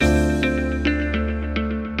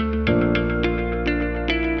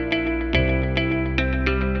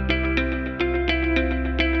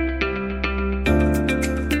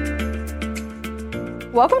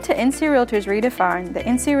Welcome to NC Realtors Redefined, the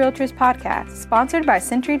NC Realtors podcast, sponsored by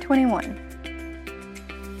Century 21.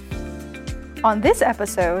 On this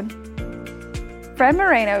episode, Fred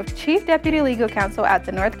Moreno, Chief Deputy Legal Counsel at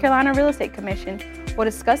the North Carolina Real Estate Commission, will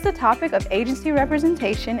discuss the topic of agency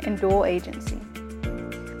representation and dual agency.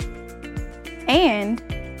 And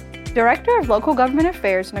Director of Local Government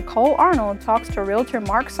Affairs Nicole Arnold talks to Realtor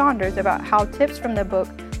Mark Saunders about how tips from the book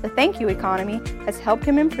The Thank You Economy has helped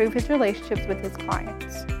him improve his relationships with his clients.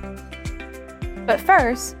 But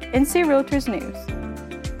first, NC Realtors News.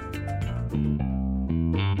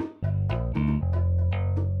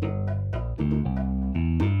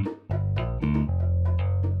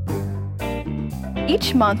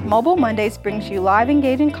 Each month, Mobile Mondays brings you live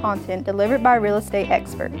engaging content delivered by real estate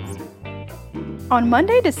experts. On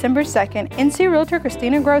Monday, December 2nd, NC Realtor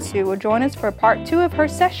Christina Grosu will join us for part 2 of her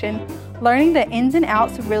session, Learning the Ins and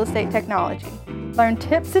Outs of Real Estate Technology. Learn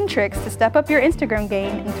tips and tricks to step up your Instagram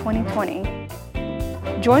game in 2020.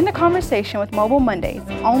 Join the conversation with Mobile Mondays,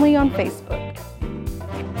 only on Facebook.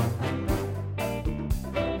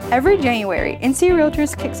 Every January, NC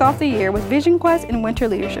Realtors kicks off the year with Vision Quest and Winter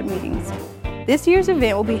Leadership Meetings. This year's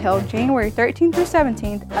event will be held January 13th through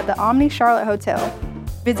 17th at the Omni Charlotte Hotel.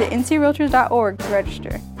 Visit ncrealtors.org to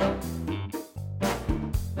register.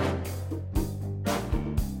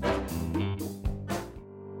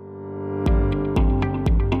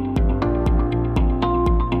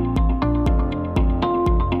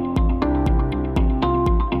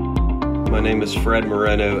 My name is Fred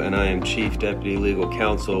Moreno, and I am Chief Deputy Legal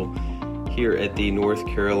Counsel here at the North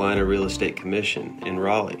Carolina Real Estate Commission in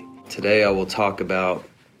Raleigh. Today I will talk about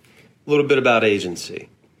a little bit about agency.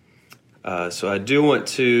 So I do want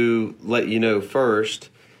to let you know first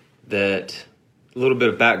that a little bit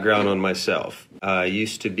of background on myself. I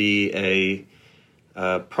used to be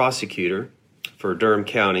a prosecutor for Durham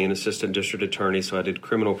County, an assistant district attorney, so I did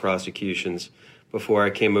criminal prosecutions before I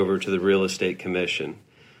came over to the Real Estate Commission.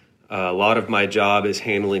 A lot of my job is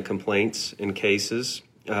handling complaints and cases,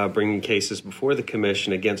 bringing cases before the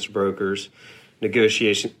commission against brokers,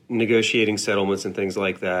 negotiating settlements and things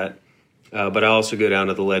like that. But I also go down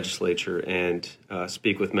to the legislature and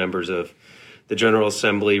speak with members of the General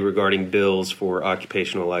Assembly regarding bills for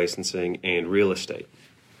occupational licensing and real estate.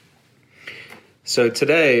 So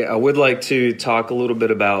today I would like to talk a little bit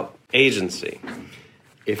about agency.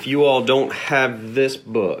 If you all don't have this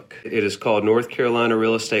book, it is called North Carolina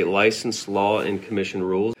Real Estate License, Law, and Commission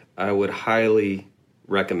Rules. I would highly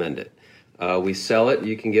recommend it. We sell it.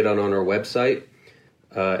 You can get it on our website.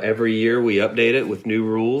 Every year we update it with new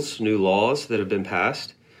rules, new laws that have been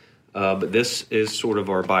passed. But this is sort of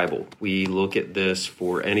our Bible. We look at this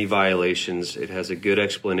for any violations. It has a good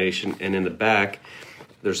explanation. And in the back,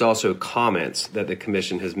 there's also comments that the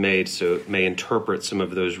commission has made, so it may interpret some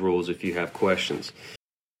of those rules if you have questions.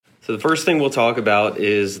 So the first thing we'll talk about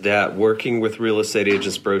is that Working with Real Estate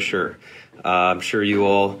Agents brochure. I'm sure you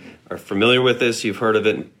all are familiar with this. You've heard of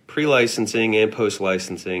it in pre-licensing and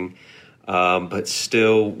post-licensing. But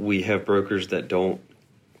still, we have brokers that don't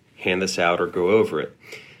hand this out or go over it.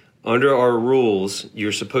 Under our rules,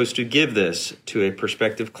 you're supposed to give this to a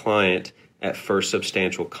prospective client at first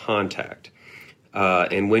substantial contact.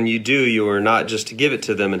 And when you do, you are not just to give it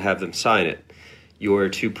to them and have them sign it. You are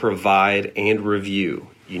to provide and review.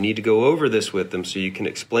 You need to go over this with them so you can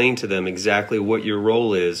explain to them exactly what your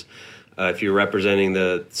role is if you're representing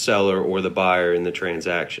the seller or the buyer in the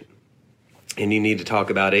transaction. And you need to talk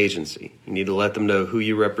about agency. You need to let them know who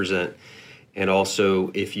you represent, and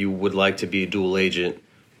also if you would like to be a dual agent,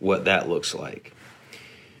 what that looks like.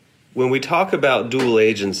 When we talk about dual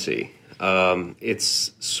agency,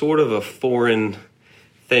 it's sort of a foreign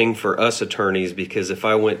thing for us attorneys, because if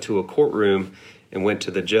I went to a courtroom and went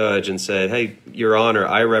to the judge and said, "Hey, Your Honor,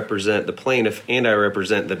 I represent the plaintiff and I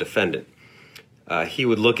represent the defendant," he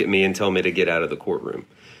would look at me and tell me to get out of the courtroom.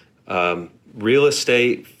 Real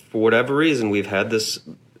estate, for whatever reason, we've had this,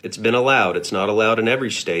 it's been allowed. It's not allowed in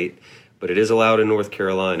every state, but it is allowed in North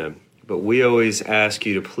Carolina. But we always ask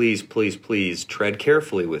you to please, please, please tread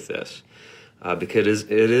carefully with this because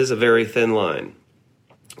it is a very thin line.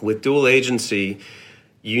 With dual agency,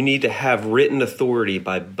 you need to have written authority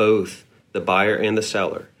by both the buyer and the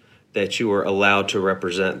seller that you are allowed to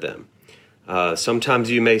represent them.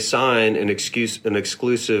 Sometimes you may sign an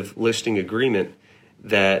exclusive listing agreement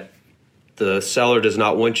that the seller does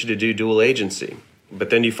not want you to do dual agency, but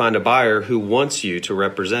then you find a buyer who wants you to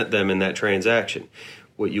represent them in that transaction.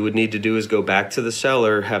 What you would need to do is go back to the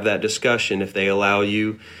seller, have that discussion. If they allow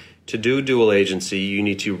you to do dual agency, you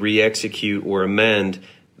need to re-execute or amend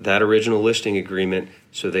that original listing agreement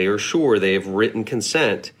so they are sure they have written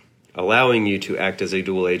consent allowing you to act as a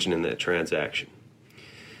dual agent in that transaction.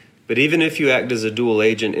 But even if you act as a dual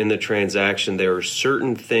agent in the transaction, there are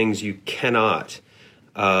certain things you cannot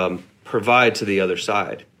provide to the other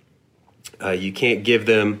side. You can't give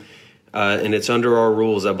them, and it's under our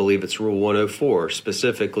rules, I believe it's Rule 104,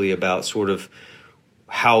 specifically about sort of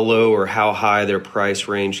how low or how high their price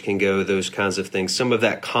range can go, those kinds of things, some of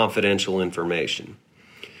that confidential information.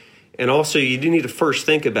 And also, you do need to first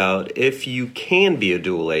think about if you can be a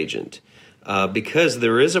dual agent, because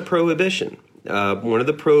there is a prohibition. One of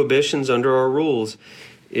the prohibitions under our rules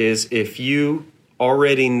is if you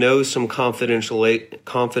already know some confidential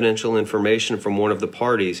information from one of the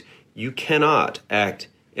parties, you cannot act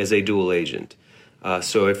as a dual agent.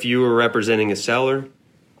 So if you are representing a seller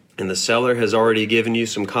and the seller has already given you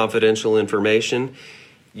some confidential information,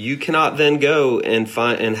 you cannot then go and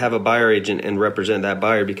have a buyer agent and represent that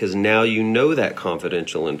buyer, because now you know that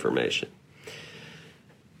confidential information.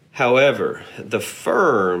 However, the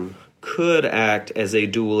firm could act as a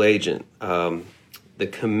dual agent. The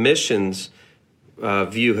commission's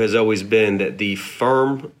view has always been that the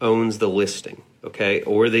firm owns the listing, okay,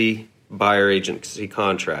 or the buyer agency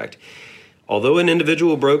contract. Although an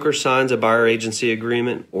individual broker signs a buyer agency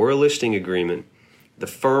agreement or a listing agreement, the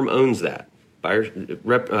firm owns that.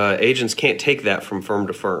 Agents can't take that from firm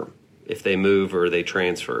to firm if they move or they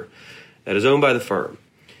transfer. That is owned by the firm.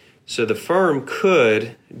 So the firm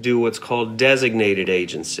could do what's called designated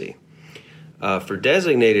agency. For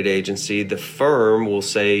designated agency, the firm will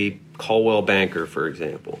say Coldwell Banker, for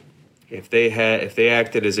example. If they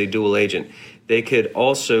acted as a dual agent, they could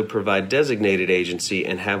also provide designated agency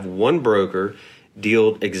and have one broker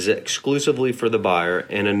deal exclusively for the buyer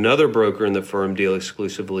and another broker in the firm deal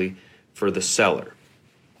exclusively for the seller.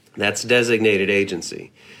 That's designated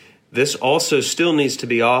agency. This also still needs to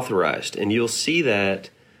be authorized, and you'll see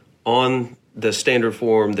that on the standard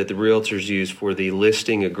form that the realtors use for the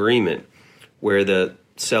listing agreement, where the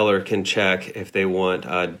seller can check if they want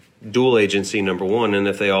dual agency, number one, and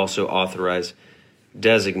if they also authorize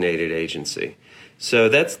designated agency. So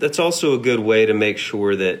that's also a good way to make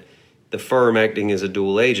sure that the firm acting as a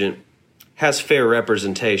dual agent has fair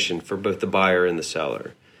representation for both the buyer and the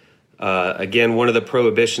seller. Again, one of the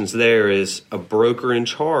prohibitions there is a broker in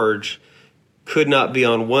charge could not be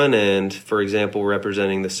on one end, for example,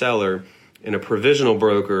 representing the seller, and a provisional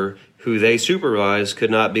broker who they supervise could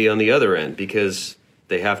not be on the other end because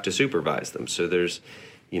they have to supervise them. So there's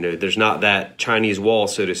not that Chinese wall,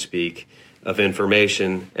 so to speak, of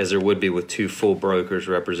information as there would be with two full brokers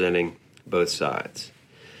representing both sides.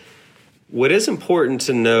 What is important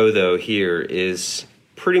to know, though, here is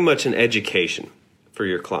pretty much an education for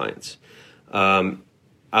your clients.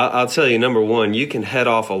 I'll tell you, number one, you can head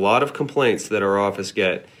off a lot of complaints that our office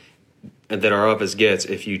gets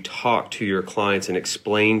if you talk to your clients and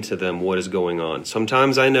explain to them what is going on.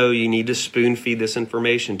 Sometimes I know you need to spoon feed this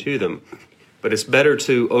information to them, but it's better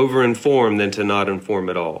to over-inform than to not inform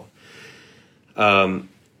at all.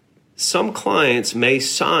 Some clients may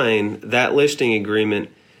sign that listing agreement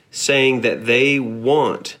saying that they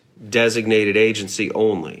want designated agency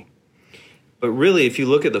only. But really, if you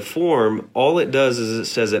look at the form, all it does is it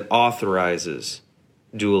says it authorizes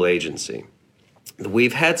dual agency.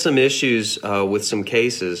 We've had some issues with some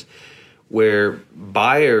cases where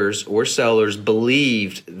buyers or sellers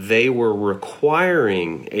believed they were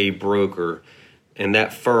requiring a broker and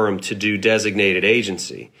that firm to do designated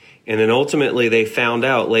agency. And then ultimately they found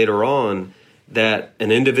out later on that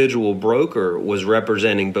an individual broker was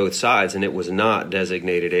representing both sides and it was not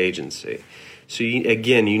designated agency. So you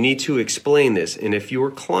need to explain this. And if your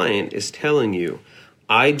client is telling you,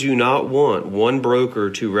 I do not want one broker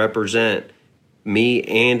to represent me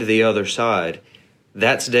and the other side,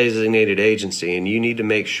 that's designated agency, and you need to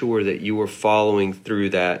make sure that you are following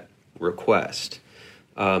through that request.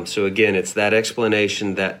 So again, it's that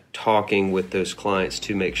explanation, that talking with those clients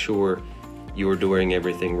to make sure you are doing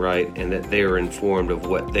everything right and that they are informed of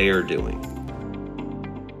what they are doing.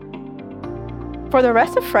 For the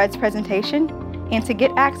rest of Fred's presentation, and to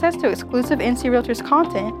get access to exclusive NC Realtors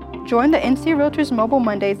content, join the NC Realtors Mobile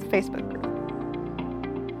Mondays Facebook group.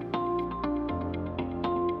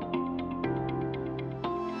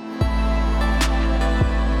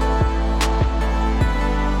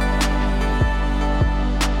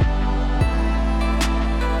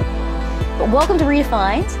 Welcome to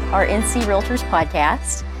Redefined, our NC Realtors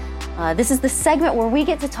podcast. This is the segment where we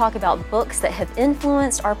get to talk about books that have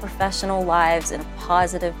influenced our professional lives in a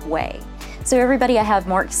positive way. So everybody, I have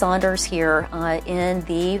Mark Saunders here in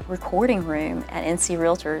the recording room at NC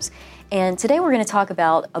Realtors. And today we're going to talk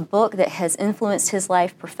about a book that has influenced his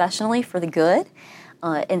life professionally for the good.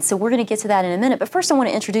 And so we're going to get to that in a minute. But first I want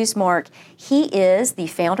to introduce Mark. He is the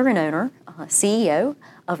founder and owner CEO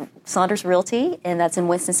of Saunders Realty, and that's in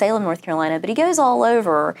Winston-Salem, North Carolina. But he goes all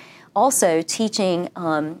over also teaching,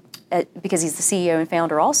 because he's the CEO and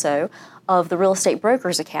founder also, of the Real Estate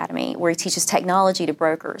Brokers Academy, where he teaches technology to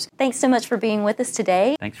brokers. Thanks so much for being with us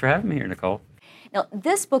today. Thanks for having me here, Nicole. Now,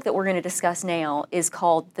 this book that we're going to discuss now is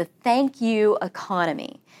called The Thank You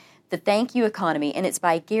Economy. The Thank You Economy, and it's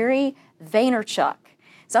by Gary Vaynerchuk.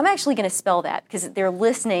 So I'm actually going to spell that because they're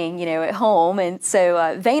listening, at home. And so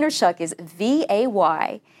Vaynerchuk is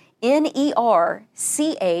Vaynerchuk.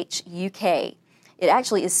 It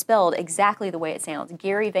actually is spelled exactly the way it sounds,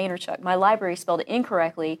 Gary Vaynerchuk. My library spelled it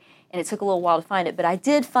incorrectly, and it took a little while to find it, but I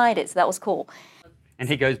did find it, so that was cool. And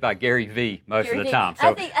he goes by Gary V most Gary of the v. time.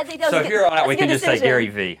 I think that was here on out, we can just say Gary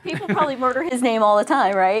V. People probably murder his name all the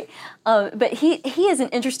time, right? But he is an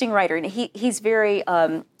interesting writer, and he's very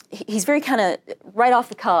kind of right off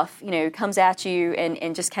the cuff, comes at you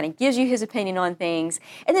and just kind of gives you his opinion on things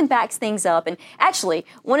and then backs things up. And actually,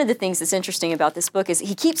 one of the things that's interesting about this book is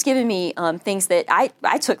he keeps giving me things that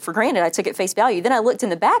I took for granted. I took at face value. Then I looked in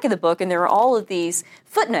the back of the book and there are all of these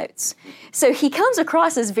footnotes. So he comes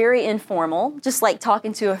across as very informal, just like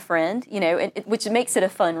talking to a friend, which makes it a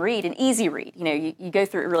fun read, an easy read. You go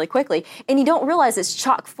through it really quickly and you don't realize it's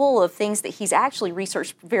chock full of things that he's actually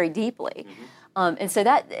researched very deeply. And so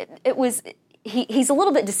that it was, he's a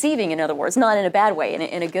little bit deceiving, in other words, not in a bad way,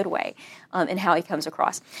 in a good way, in how he comes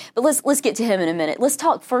across. But let's get to him in a minute. Let's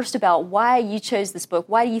talk first about why you chose this book.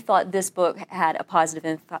 Why you thought this book had a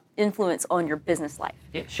positive influence on your business life?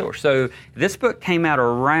 Yeah, sure. So this book came out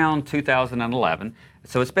around 2011.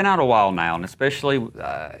 So it's been out a while now, and especially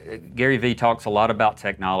Gary V talks a lot about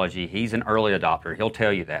technology. He's an early adopter. He'll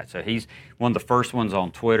tell you that. So he's one of the first ones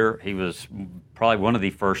on Twitter. He was probably one of the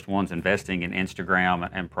first ones investing in Instagram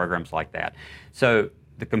and programs like that. So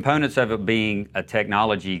the components of it being a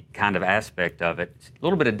technology kind of aspect of it, a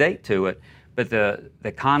little bit of date to it, but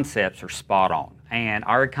the concepts are spot on. And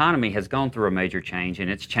our economy has gone through a major change, and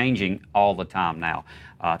it's changing all the time now,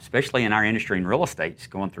 especially in our industry in real estate. It's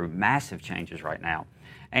going through massive changes right now.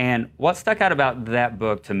 And what stuck out about that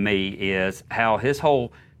book to me is how his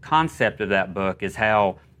whole concept of that book is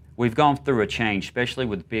how we've gone through a change, especially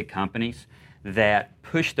with big companies that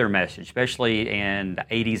push their message, especially in the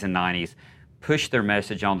 80s and 90s, push their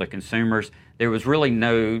message on the consumers. There was really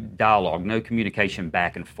no dialogue, no communication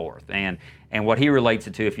back and forth. And what he relates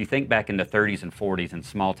it to, if you think back in the 30s and 40s in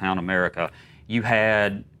small town America, you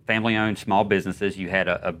had family-owned small businesses. You had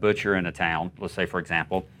a butcher in a town, let's say, for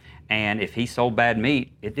example, and if he sold bad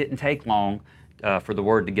meat, it didn't take long for the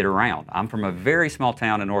word to get around. I'm from a very small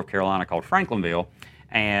town in North Carolina called Franklinville,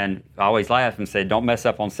 and I always laugh and say, don't mess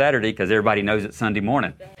up on Saturday because everybody knows it's Sunday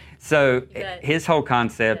morning. So his whole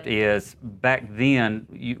concept is back then,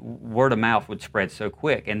 word of mouth would spread so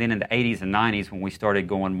quick. And then in the 80s and 90s, when we started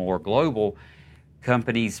going more global,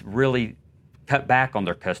 companies really cut back on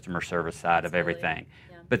their customer service side of everything.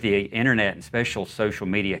 Yeah. But the internet and special social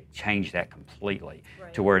media changed that completely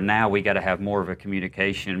to where now we got to have more of a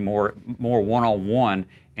communication, more one-on-one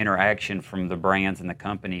interaction from the brands and the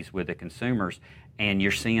companies with the consumers. And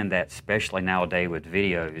you're seeing that especially nowadays with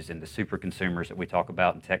videos and the super consumers that we talk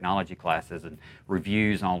about in technology classes and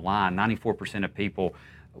reviews online. 94% of people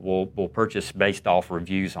will purchase based off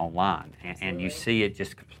reviews online. And you see it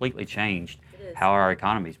just completely changed how our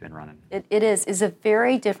economy's been running. It is a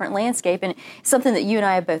very different landscape, and something that you and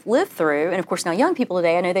I have both lived through. And of course, now young people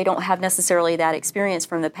today, I know they don't have necessarily that experience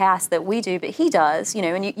from the past that we do, but he does,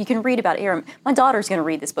 and you can read about it. My daughter's going to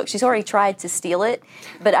read this book. She's already tried to steal it,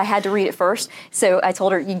 but I had to read it first. So I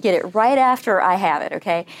told her, you get it right after I have it,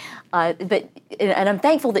 okay? And I'm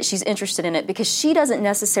thankful that she's interested in it because she doesn't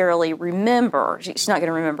necessarily remember, she's not going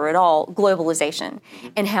to remember at all, globalization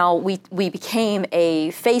and how we became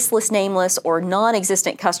a faceless, nameless, or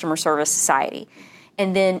non-existent customer service society.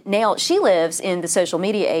 And then now she lives in the social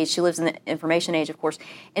media age, she lives in the information age, of course,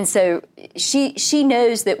 and so she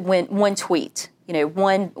knows that when one tweet,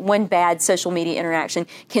 one bad social media interaction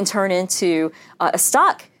can turn into a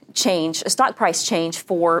stock price change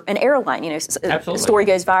for an airline. A story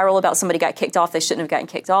goes viral about somebody got kicked off, they shouldn't have gotten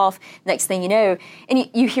kicked off. Next thing you know, and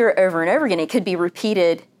you hear it over and over again. It could be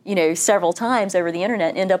repeated, several times over the internet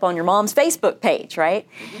and end up on your mom's Facebook page, right?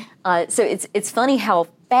 So it's funny how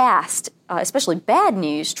fast, especially bad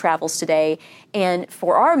news, travels today. And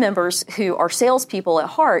for our members who are salespeople at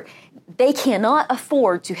heart, they cannot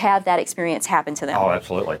afford to have that experience happen to them. Oh,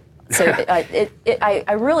 absolutely. So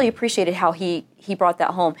I really appreciated how he brought that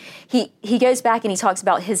home. He goes back and he talks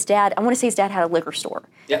about his dad. I want to say his dad had a liquor store.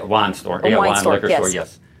 Yeah, wine store. Liquor store,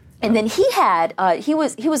 yes. And then he had he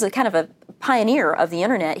was a kind of a pioneer of the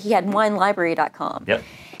internet. He had WineLibrary.com. Yep.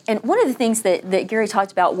 And one of the things that Gary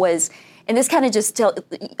talked about was, And this kind of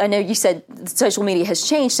I know you said social media has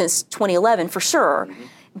changed since 2011 for sure,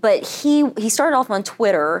 but he started off on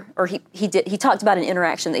Twitter, or he talked about an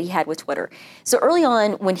interaction that he had with Twitter. So early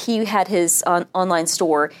on, when he had his online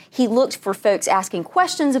store, he looked for folks asking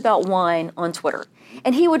questions about wine on Twitter,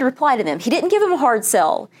 and he would reply to them. He didn't give them a hard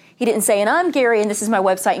sell. He didn't say, "And I'm Gary, and this is my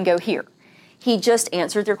website, and go here." He just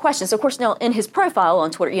answered their questions. So of course, now in his profile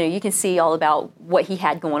on Twitter, you can see all about what he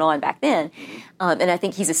had going on back then, and I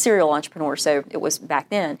think he's a serial entrepreneur, so it was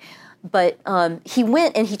back then. But he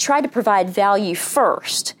went and he tried to provide value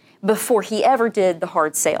first before he ever did the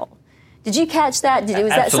hard sale. Did you catch that? Was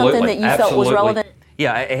that something that you felt was relevant?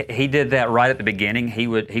 Yeah, he did that right at the beginning. He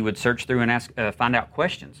would search through and find out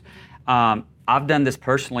questions. I've done this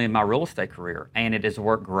personally in my real estate career, and it has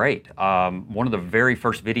worked great. One of the very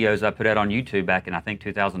first videos I put out on YouTube back in, I think,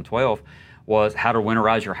 2012 was how to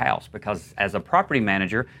winterize your house, because as a property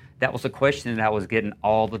manager, that was a question that I was getting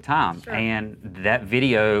all the time. Sure. And that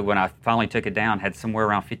video, when I finally took it down, had somewhere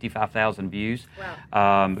around 55,000 views.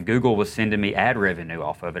 Wow. Google was sending me ad revenue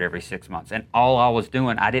off of it every 6 months. And all I was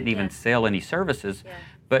doing, I didn't even sell any services,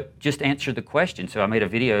 but just answer the question. So I made a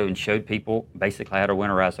video and showed people basically how to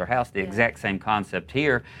winterize their house, the exact same concept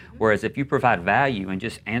here. Whereas if you provide value and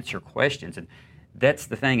just answer questions, and that's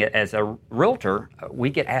the thing, as a realtor, we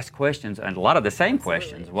get asked questions, and a lot of the same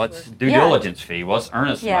questions. What's due diligence fee? What's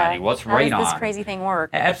earnest money? What's rate on? How does this crazy thing work?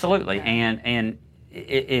 Absolutely. And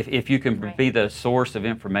if you can be the source of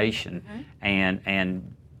information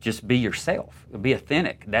and just be yourself, be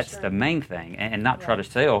authentic, that's the main thing, and not try to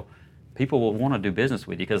sell, people will want to do business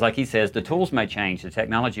with you. Because like he says, the tools may change, the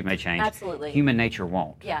technology may change. Absolutely. Human nature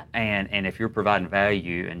won't. Yeah. And if you're providing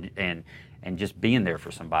value and just being there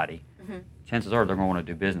for somebody, chances are they're going to want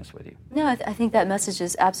to do business with you. No, I think that message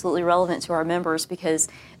is absolutely relevant to our members because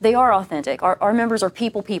they are authentic. Our members are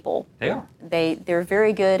people. They are. They're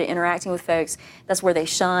very good at interacting with folks. That's where they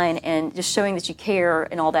shine, and just showing that you care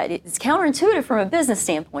and all that. It's counterintuitive from a business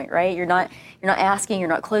standpoint, right? You're not asking, you're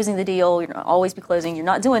not closing the deal, you're not always be closing, you're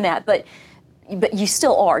not doing that, but you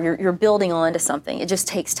still are. You're building on to something. It just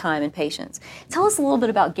takes time and patience. Tell us a little bit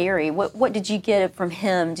about Gary. What did you get from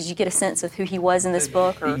him? Did you get a sense of who he was in this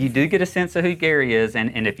book? Or? You do get a sense of who Gary is,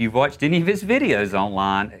 and if you've watched any of his videos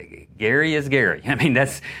online, Gary is Gary. I mean,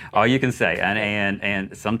 that's all you can say.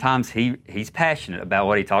 And sometimes he's passionate about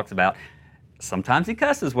what he talks about. Sometimes he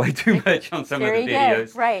cusses way too much on some of the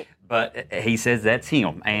videos. Right. But he says that's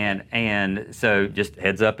him, and so just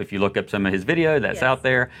heads up if you look up some of his video, that's out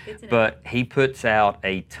there. But he puts out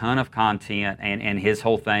a ton of content, and his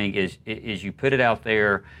whole thing is you put it out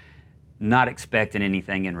there, not expecting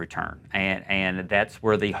anything in return, and that's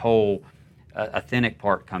where the whole authentic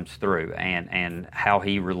part comes through, and how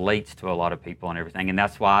he relates to a lot of people and everything, and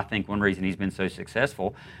that's why I think one reason he's been so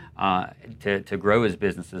successful to grow his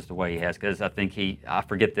businesses the way he has, because I think I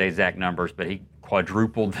forget the exact numbers, but he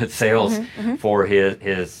quadrupled the sales for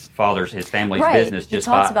his family's business just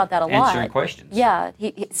he talks by about that a lot. answering questions. Yeah,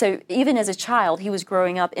 so even as a child, he was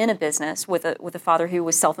growing up in a business with a father who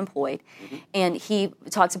was self-employed, and he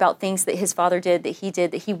talks about things that his father did,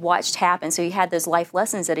 that he watched happen. So he had those life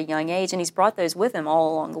lessons at a young age, and he's brought those with him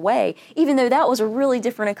all along the way, even though that was a really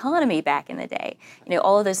different economy back in the day.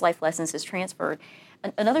 All of those life lessons has transferred.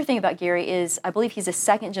 Another thing about Gary is I believe he's a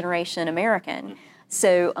second-generation American.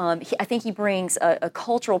 So I think he brings a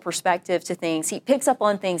cultural perspective to things. He picks up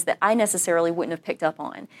on things that I necessarily wouldn't have picked up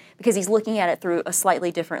on because he's looking at it through a slightly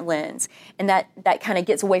different lens. And that kind of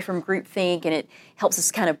gets away from groupthink, and it helps us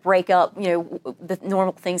kind of break up, the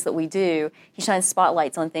normal things that we do. He shines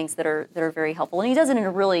spotlights on things that are very helpful. And he does it in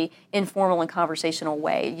a really informal and conversational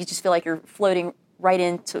way. You just feel like you're floating right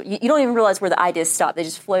into, you don't even realize where the ideas stop. They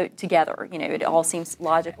just float together. It all seems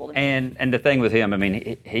logical to me. And the thing with him, I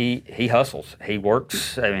mean, he hustles. He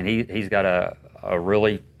works. I mean, he's got a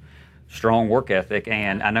really strong work ethic.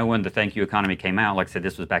 And I know when the Thank You economy came out, like I said,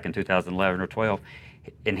 this was back in 2011 or 12,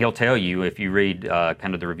 and he'll tell you, if you read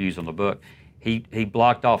kind of the reviews on the book, he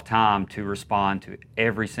blocked off time to respond to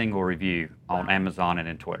every single review on Amazon and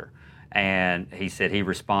in Twitter. And he said he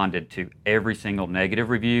responded to every single negative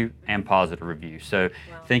review and positive review. So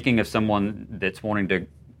thinking of someone that's wanting to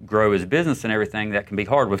grow his business and everything, that can be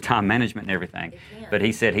hard with time management and everything. But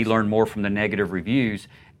he said he learned more from the negative reviews,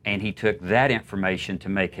 and he took that information to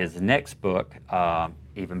make his next book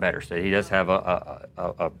even better. So he does have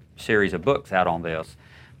a series of books out on this.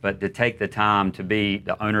 but to take the time to be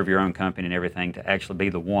the owner of your own company and everything, to actually be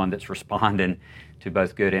the one that's responding to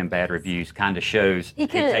both good and bad reviews, kind of shows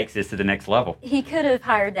it takes this to the next level. He could have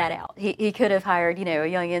hired that out. He could have hired, a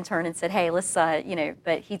young intern and said, hey, let's,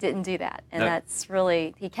 but he didn't do that. And that's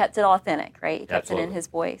really, he kept it authentic, right? He kept it in his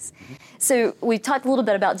voice. Mm-hmm. So we talked a little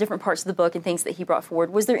bit about different parts of the book and things that he brought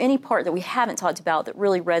forward. Was there any part that we haven't talked about that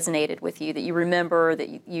really resonated with you, that you remember,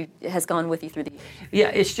 that you has gone with you through the years? Yeah,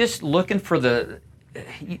 it's just looking for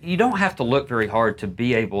you don't have to look very hard to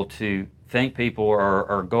be able to thank people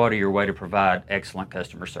or go out of your way to provide excellent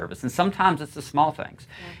customer service. And sometimes it's the small things.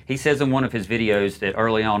 Yeah. He says in one of his videos that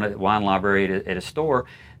early on at Wine Library at a store,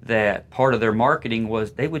 that part of their marketing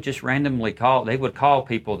was they would just randomly call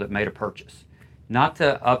people that made a purchase. Not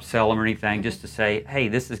to upsell them or anything, just to say, hey,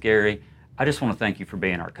 this is Gary. I just want to thank you for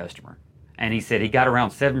being our customer. And he said he got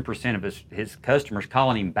around 7% of his customers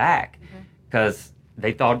calling him back because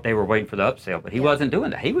they thought they were waiting for the upsell, but he wasn't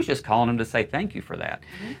doing that. He was just calling them to say thank you for that.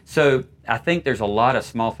 Mm-hmm. So I think there's a lot of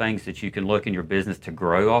small things that you can look in your business to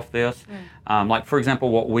grow off this. Like, for example,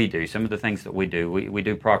 what we do, some of the things that we do. We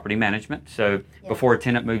do property management. So before a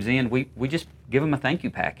tenant moves in, we just give them a thank you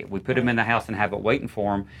packet. We put them in the house and have it waiting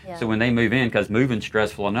for them. Yeah. So when they move in, because moving's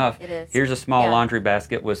stressful enough, here's a small laundry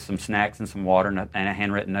basket with some snacks and some water and a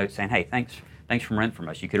handwritten note saying, hey, thanks for renting from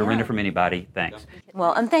us. You could have rented from anybody. Thanks.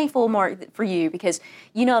 Well, I'm thankful, Mark, for you, because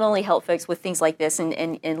you not only help folks with things like this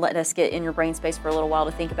and let us get in your brain space for a little while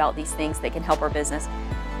to think about these things that can help our business,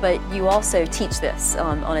 but you also teach this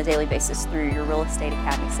on a daily basis through your Real Estate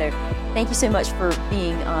Academy. So thank you so much for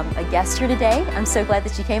being a guest here today. I'm so glad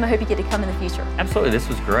that you came. I hope you get to come in the future. Absolutely. This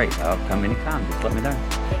was great. I'll come anytime. Just let me know.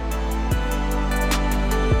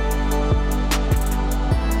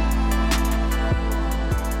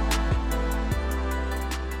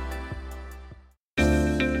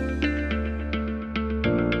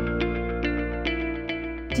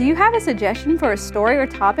 Do you have a suggestion for a story or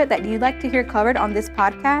topic that you'd like to hear covered on this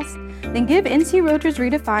podcast? Then give NC Realtors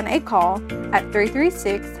Redefined a call at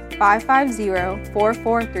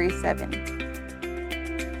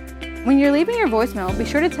 336-550-4437. When you're leaving your voicemail, be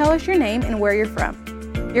sure to tell us your name and where you're from.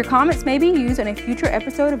 Your comments may be used in a future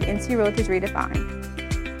episode of NC Realtors Redefined.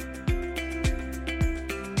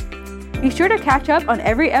 Be sure to catch up on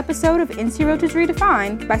every episode of NC Realtors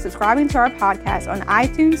Redefined by subscribing to our podcast on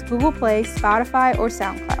iTunes, Google Play, Spotify, or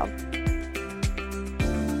SoundCloud.